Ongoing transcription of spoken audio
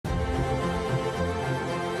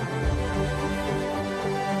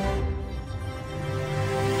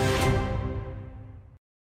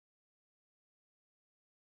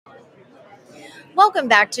Welcome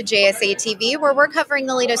back to JSA TV, where we're covering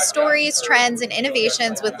the latest stories, trends, and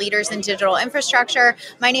innovations with leaders in digital infrastructure.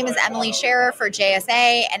 My name is Emily Scherer for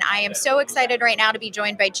JSA, and I am so excited right now to be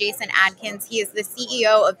joined by Jason Adkins. He is the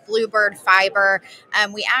CEO of Bluebird Fiber.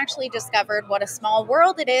 We actually discovered what a small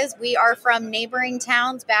world it is. We are from neighboring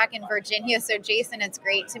towns back in Virginia. So, Jason, it's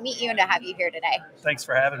great to meet you and to have you here today. Thanks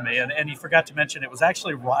for having me. And you forgot to mention it was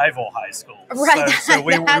actually rival high school. Right. So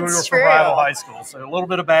we were true. from rival high school. So a little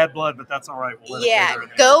bit of bad blood, but that's all right. We'll Yeah,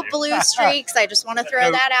 go Blue Streaks. I just want to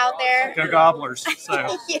throw that out there. Go Gobblers.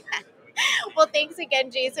 So. Yeah. Well, thanks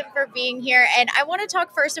again, Jason, for being here. And I want to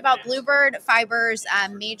talk first about Bluebird Fiber's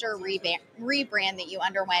major rebrand that you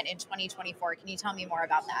underwent in 2024. Can you tell me more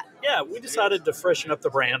about that? Yeah, we decided to freshen up the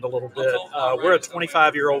brand a little bit. We're a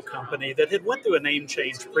 25-year-old company that had went through a name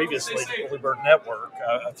change previously to Bluebird Network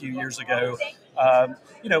a few years ago.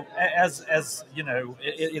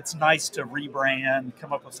 It's nice to rebrand,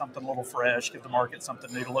 come up with something a little fresh, give the market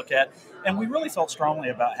something new to look at. And we really felt strongly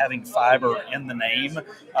about having fiber in the name.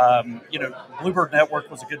 Bluebird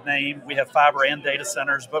Network was a good name. We have fiber and data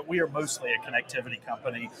centers, but we are mostly a connectivity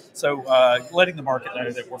company. So letting the market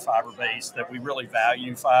know that we're fiber-based, that we really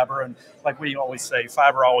value fiber. And like we always say,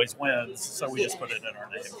 fiber always wins. So we just put it in our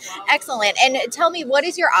name. Excellent. And tell me, what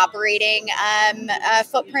is your operating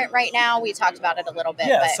footprint right now? We talked about it a little bit.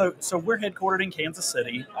 Yeah, so we're headquartered in Kansas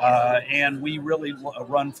City, and we really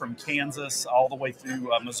run from Kansas all the way through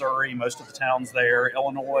Missouri, most of the towns there,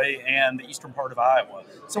 Illinois, and the eastern part of Iowa.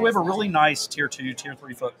 So we have a really nice tier 2, tier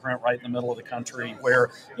 3 footprint right in the middle of the country where,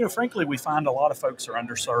 frankly, we find a lot of folks are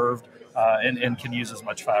underserved and can use as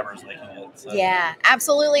much fiber as they can. So. Yeah,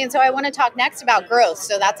 absolutely. And so I want to talk next about growth.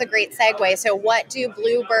 So that's a great segue. So what do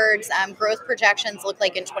Bluebird's growth projections look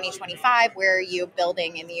like in 2025? Where are you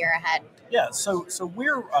building in the year ahead? Yeah, so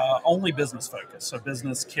we're only business focused, so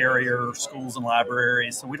business, carrier, schools and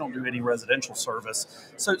libraries, so we don't do any residential service.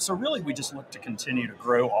 So really we just look to continue to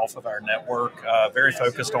grow off of our network, very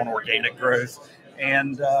focused on organic growth.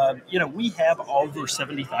 And, we have over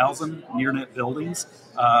 70,000 near-net buildings.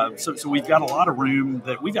 So we've got a lot of room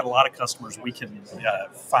we've got a lot of customers we can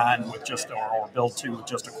find with just or build to with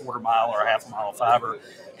just a quarter mile or a half a mile of fiber.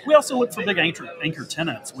 We also look for big anchor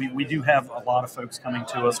tenants. We do have a lot of folks coming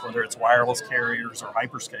to us, whether it's wireless carriers or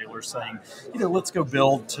hyperscalers, saying, let's go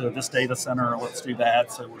build to this data center, let's do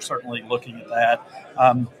that. So we're certainly looking at that.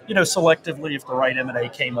 Selectively, if the right M&A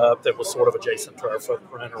came up that was sort of adjacent to our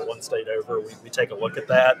footprint or one state over, we take a look at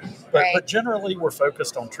that. But generally, we're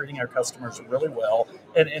focused on treating our customers really well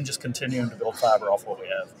and just continuing to build fiber off what we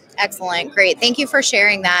have. Excellent. Great. Thank you for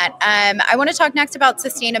sharing that. I want to talk next about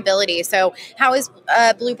sustainability. So how is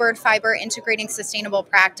Bluebird Fiber integrating sustainable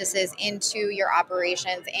practices into your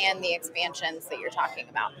operations and the expansions that you're talking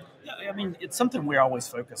about? Yeah, I mean, it's something we always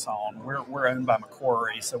focus on. We're owned by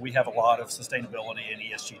Macquarie, so we have a lot of sustainability and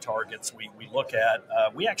ESG targets we look at.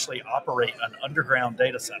 We actually operate an underground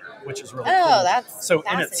data center, which is really cool. That's so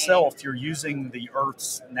in itself, you're using the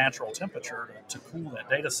Earth's natural temperature to cool that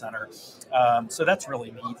data center. So that's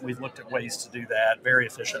really neat. We've looked at ways to do that. Very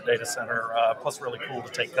efficient data center, plus really cool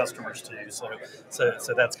to take customers to.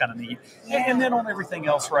 So that's kind of neat. Yeah. And then on everything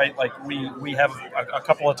else, right? Like we have a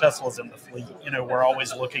couple of Teslas in the fleet. We're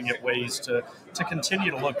always looking at ways to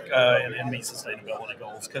continue to look and meet sustainability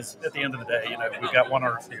goals, because at the end of the day, we've got one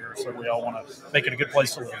Earth here, so we all want to make it a good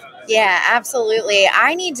place to live. Yeah, absolutely.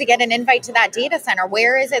 I need to get an invite to that data center.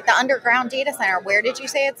 Where is it? The underground data center. Where did you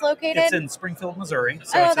say it's located? It's in Springfield, Missouri.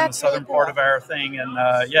 So it's in the southern part of our thing. And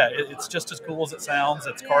it's just as cool as it sounds.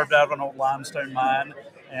 It's carved out of an old limestone mine.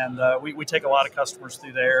 And we take a lot of customers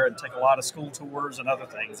through there and take a lot of school tours and other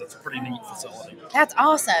things. It's a pretty neat facility. That's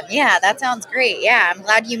awesome. Yeah, that sounds great. Yeah, I'm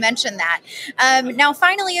glad you mentioned that. Now,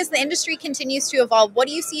 finally, as the industry continues to evolve, what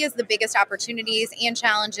do you see as the biggest opportunities and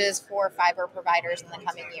challenges for fiber providers in the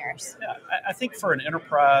coming years? Yeah, I think for an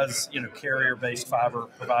enterprise, carrier-based fiber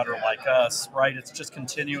provider like us, right, it's just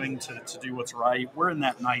continuing to do what's right. We're in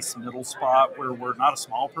that nice middle spot where we're not a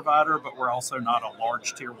small provider, but we're also not a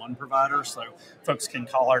large tier 1 provider. So folks can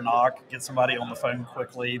call or knock, get somebody on the phone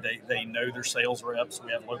quickly. They know their sales reps.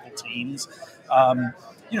 We have local teams.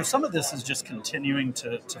 Some of this is just continuing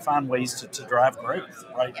to find ways to drive growth,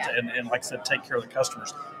 right? Yeah. And like I said, take care of the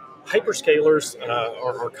customers. Hyperscalers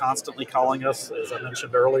are constantly calling us, as I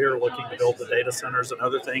mentioned earlier, looking to build the data centers and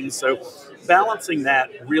other things. So balancing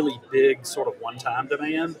that really big sort of one-time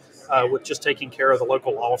demand with just taking care of the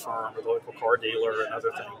local law firm or the local car dealer and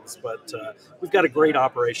other things. But we've got a great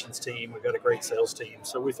operations team. We've got a great sales team.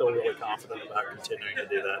 So we feel really confident about continuing to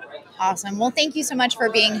do that. Awesome. Well, thank you so much for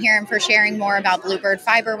being here and for sharing more about Bluebird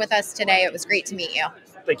Fiber with us today. It was great to meet you.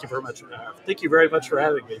 Thank you very much. Thank you very much for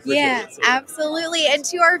having me. Appreciate it. Absolutely. And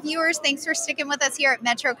to our viewers, thanks for sticking with us here at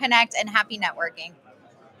Metro Connect, and happy networking.